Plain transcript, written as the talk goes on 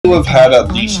to have had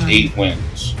at least 8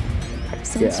 wins.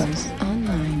 Sensors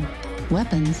online.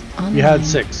 Weapons online. You had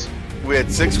 6. We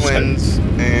had 6 wins,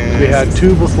 and We had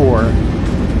 2 before.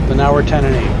 So now we're 10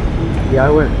 and 8. Yeah, I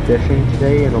went fishing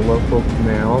today in a local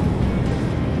canal.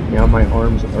 Now my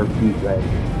arms are beet red.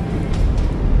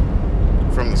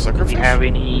 from the sucker Do fish. you have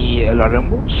any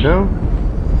alarms? No,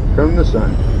 from the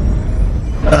sun.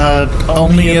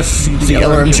 Only if the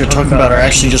alarms you're talking about are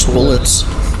actually just bullets.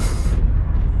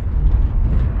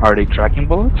 Are they tracking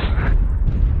bullets?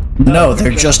 No,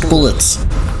 they're just bullets.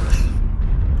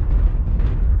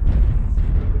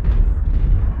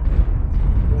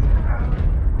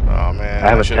 Oh man, I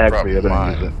have a should have tag brought for you. I better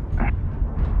mine. use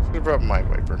it. Should have brought my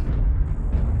wiper.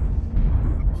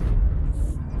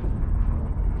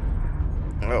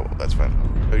 Oh, well, that's fine.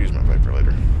 I'll use my viper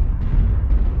later.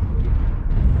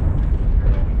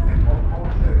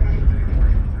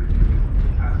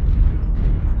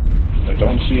 I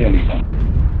don't see anything.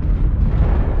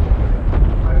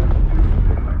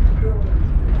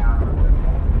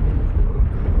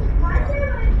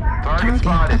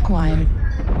 Target acquired.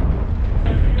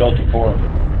 Delta 4.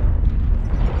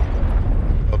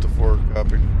 Delta 4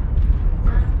 copy.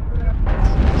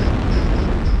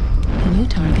 New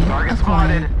target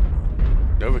acquired.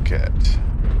 Novacat.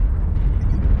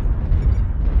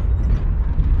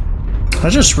 I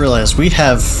just realized we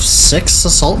have 6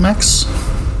 assault mechs.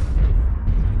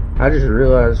 I just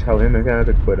realized how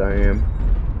inadequate I am.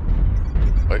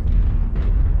 What?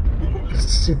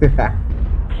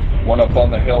 One up on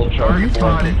the hill, New charge 4.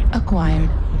 target acquired.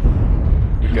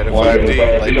 We got a One 5D,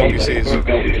 above like the PCs.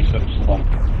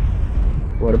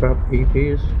 What about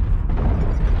PPs?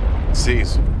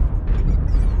 C's.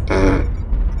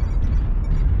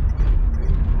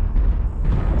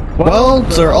 Well,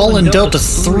 they're all in Delta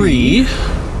 3.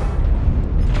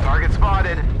 Target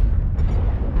spotted.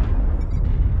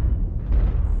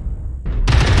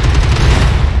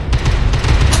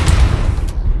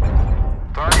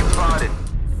 Target spotted.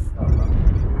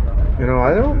 You know,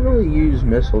 I don't really use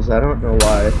missiles. I don't know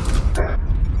why.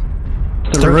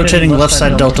 They're rotating left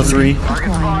side Delta 3.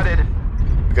 Target spotted.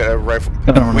 We got a rifle.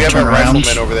 I don't We have a turn around.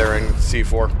 rifleman over there in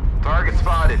C4. Target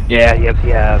spotted. Yeah, he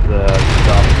has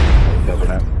stuff.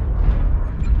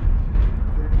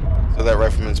 So that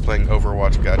rifleman's playing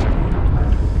Overwatch. Gotcha.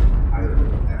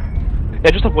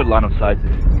 Yeah, just avoid line of sight.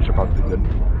 You should probably be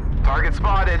good. Target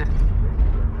spotted.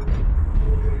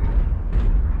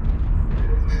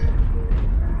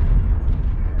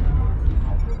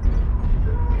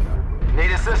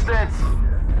 Need assistance.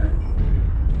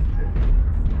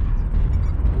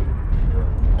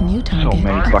 New target So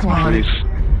many fucking acquired. trees.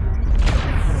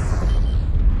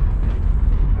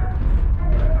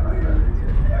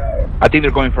 I think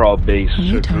they're going for all base. New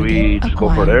Should we target just go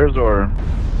for acquired. theirs or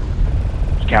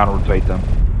just counter rotate them?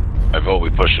 I vote we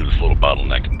push through this little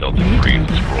bottleneck in Delta 3 and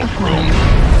just roll through them.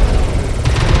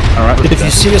 Alright. If you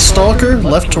see a stalker,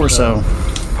 left torso.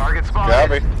 Target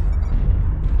spotted. Copy.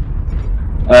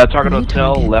 Target New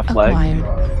hotel, target left leg. acquired.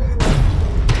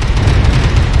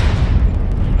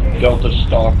 Delta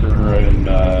Stalker and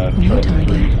New Charlie target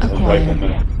 3 as acquired.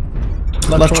 rifleman.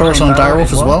 Left torso on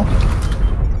Direwolf as well.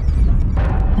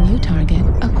 New target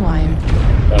acquired.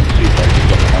 Let's see if I can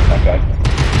get behind that guy.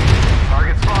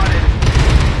 Target spotted.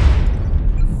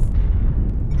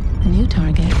 New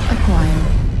target acquired.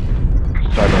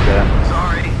 Sorry about that.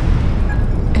 Sorry.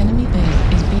 Enemy base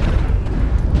is bigger.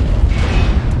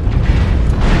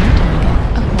 New target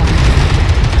acquired.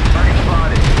 Target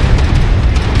spotted.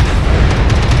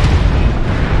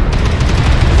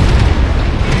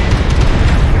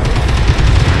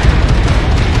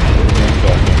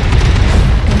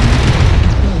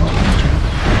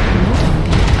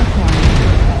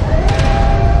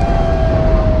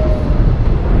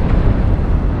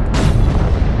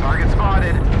 Target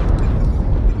spotted.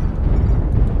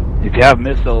 If you have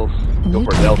missiles, go New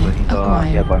for Delta. target He's acquired.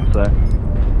 he has line of sight.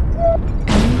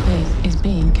 Enemy base is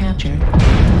being captured.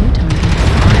 New target.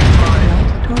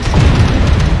 Right torso.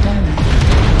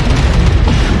 Damage.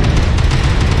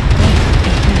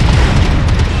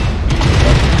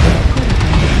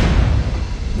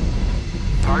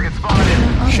 Target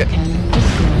spotted. Shit. Cannon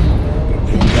destroyed.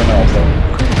 Gun Alpha.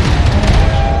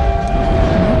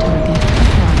 New target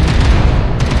acquired.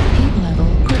 Heat level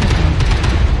critical.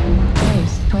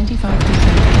 Base 25%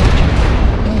 captured.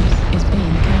 Base is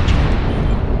being captured.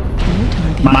 New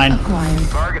target Mine. acquired.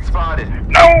 Target spotted.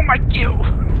 No, my kill.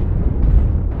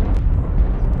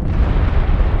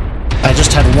 I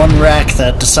just had one rack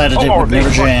that decided it would never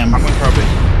jam. I'm going probably.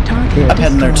 Target I'm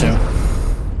heading there too. destroyed.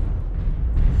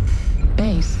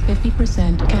 Base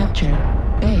 50% captured.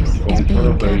 Base is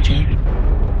being captured.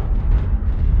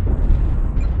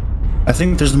 I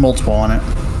think there's multiple on it.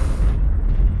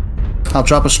 I'll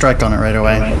drop a strike on it right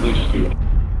away. At least 2.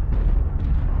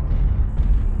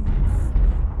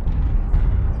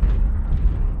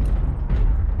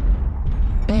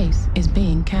 Base is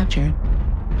being captured.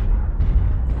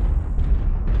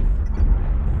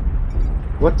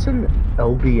 What's an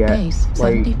LBX? Base,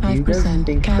 Like, do you guys 75%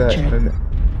 think captured. that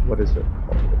what is it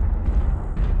called?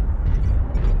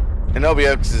 An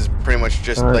LBX is pretty much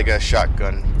just like a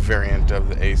shotgun variant of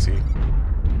the AC.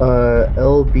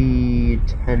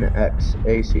 LB10X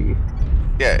AC.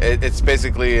 Yeah, it's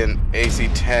basically an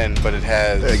AC-10, but it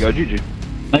has... There you go, GG.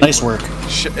 Nice work.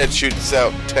 It shoots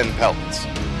out 10 pellets.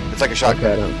 It's like a shotgun.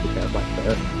 Okay, I don't think I like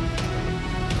that.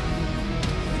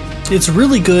 It's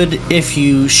really good if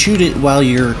you shoot it while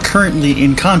you're currently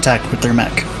in contact with their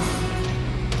mech.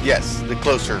 Yes, the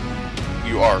closer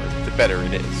you are, the better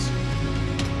it is.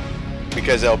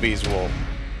 Because LBs will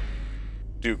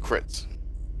do crits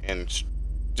and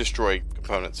destroy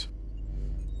components.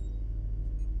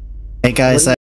 Hey guys,